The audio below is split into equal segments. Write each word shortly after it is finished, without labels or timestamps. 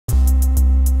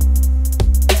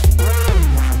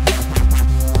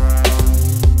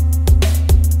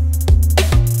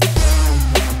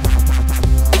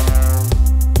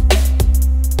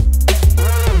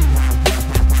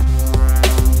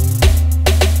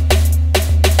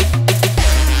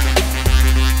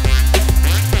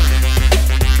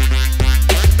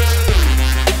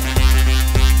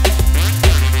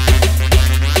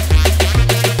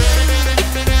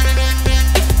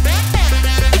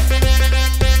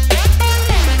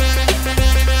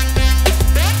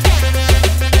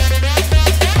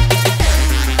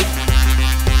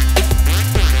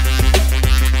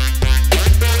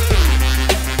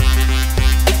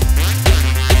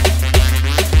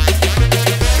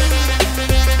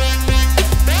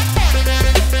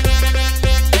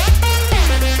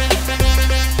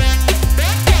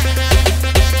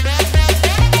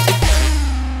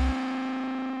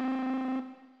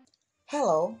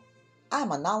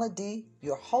Nala D,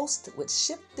 your host with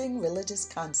Shifting Religious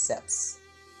Concepts.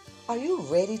 Are you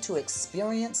ready to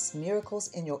experience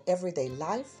miracles in your everyday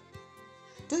life?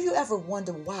 Do you ever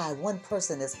wonder why one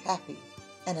person is happy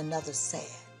and another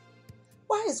sad?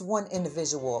 Why is one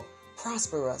individual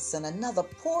prosperous and another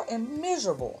poor and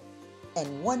miserable,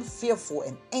 and one fearful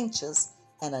and anxious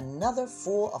and another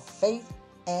full of faith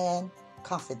and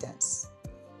confidence?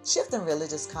 Shifting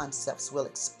Religious Concepts will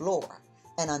explore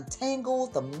and untangle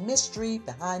the mystery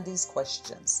behind these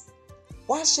questions.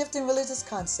 Why shifting religious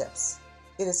concepts?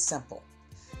 It is simple.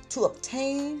 To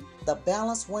obtain the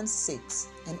balance one seeks,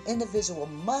 an individual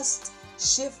must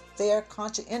shift their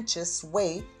conscientious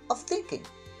way of thinking,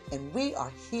 and we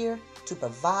are here to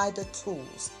provide the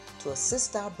tools to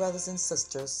assist our brothers and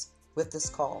sisters with this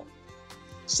call.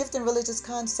 Shifting Religious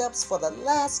Concepts for the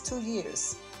last 2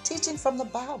 years, teaching from the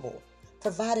Bible,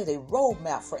 provided a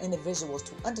roadmap for individuals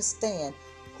to understand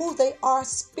who they are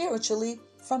spiritually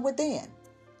from within.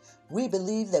 We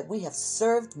believe that we have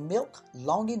served milk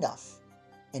long enough,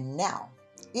 and now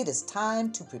it is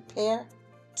time to prepare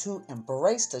to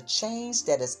embrace the change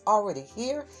that is already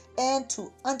here and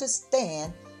to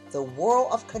understand the world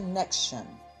of connection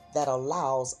that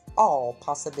allows all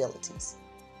possibilities.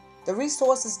 The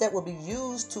resources that will be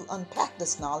used to unpack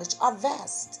this knowledge are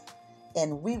vast,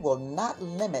 and we will not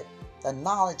limit the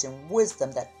knowledge and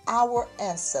wisdom that our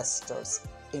ancestors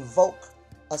invoke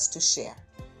us to share.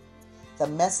 The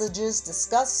messages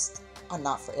discussed are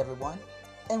not for everyone,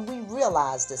 and we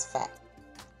realize this fact.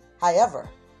 However,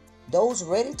 those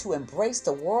ready to embrace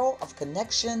the world of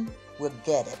connection will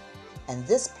get it, and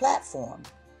this platform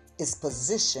is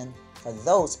positioned for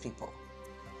those people.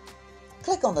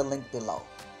 Click on the link below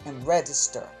and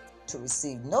register to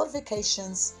receive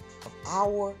notifications of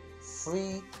our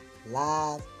free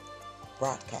live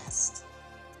broadcast.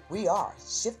 We are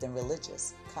Shifting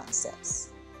Religious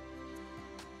Concepts.